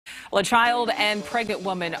Well, a child and pregnant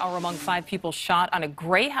woman are among 5 people shot on a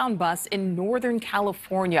Greyhound bus in Northern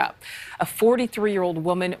California. A 43-year-old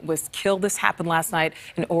woman was killed. This happened last night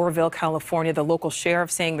in Oroville, California. The local sheriff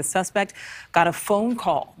saying the suspect got a phone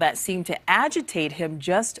call that seemed to agitate him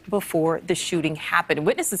just before the shooting happened.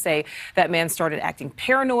 Witnesses say that man started acting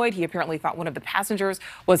paranoid. He apparently thought one of the passengers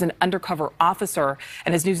was an undercover officer.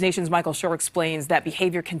 And as NewsNation's Michael Shore explains, that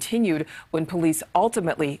behavior continued when police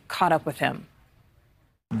ultimately caught up with him.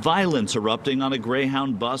 Violence erupting on a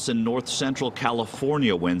Greyhound bus in north central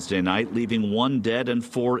California Wednesday night, leaving 1 dead and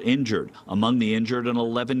 4 injured. Among the injured, an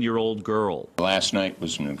 11-year-old girl. Last night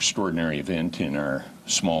was an extraordinary event in our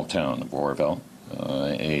small town of Oroville,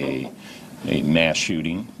 a mass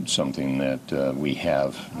shooting, something that we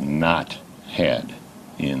have not had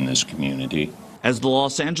in this community. As the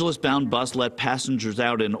Los Angeles-bound bus let passengers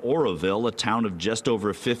out in Oroville, a town of just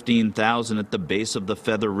over 15,000 at the base of the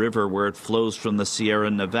Feather River where it flows from the Sierra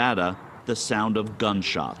Nevada, the sound of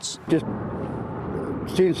gunshots. Just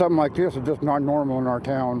seeing something like this is just not normal in our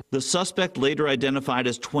town. The suspect, later identified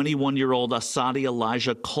as 21-year-old Asadi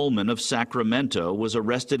Elijah Coleman of Sacramento, was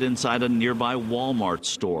arrested inside a nearby Walmart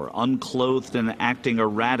store, unclothed and acting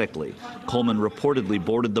erratically. Coleman reportedly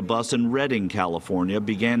boarded the bus in Redding, California,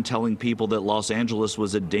 began telling people that Los Angeles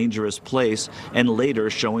was a dangerous place, and later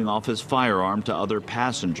showing off his firearm to other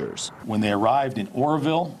passengers. When they arrived in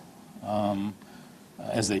Oroville,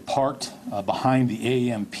 as they parked behind the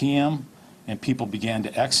AAM-PM, and people began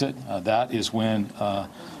to exit, that is when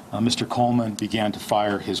Mr. Coleman began to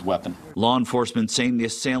fire his weapon. Law enforcement saying the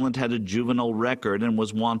assailant had a juvenile record and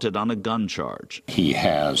was wanted on a gun charge. He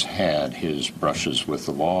has had his brushes with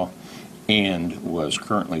the law and was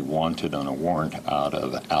currently wanted on a warrant out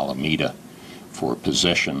of Alameda for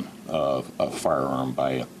possession of a firearm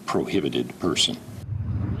by a prohibited person.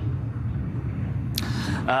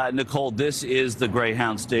 Nicole, this is the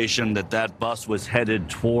Greyhound station that bus was headed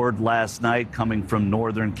toward last night, coming from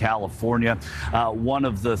Northern California. One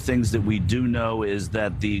of the things that we do know is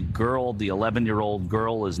that the girl, the 11-year-old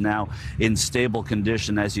girl, is now in stable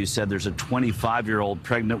condition. As you said, there's a 25-year-old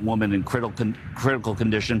pregnant woman in critical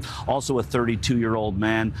condition. Also a 32-year-old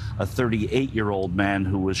man, a 38-year-old man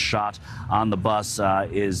who was shot on the bus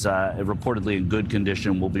is reportedly in good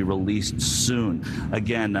condition, will be released soon.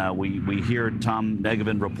 Again, we hear Tom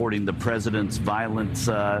Negevin reporting the president's violent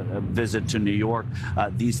visit to New York.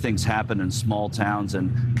 These things happen in small towns,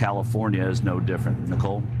 and California is no different.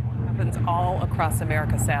 Nicole? Happens all across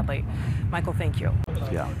America, sadly. Michael, thank you.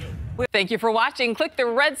 Yeah. Thank you for watching. Click the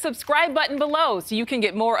red subscribe button below so you can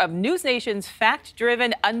get more of NewsNation's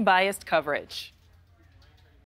fact-driven, unbiased coverage.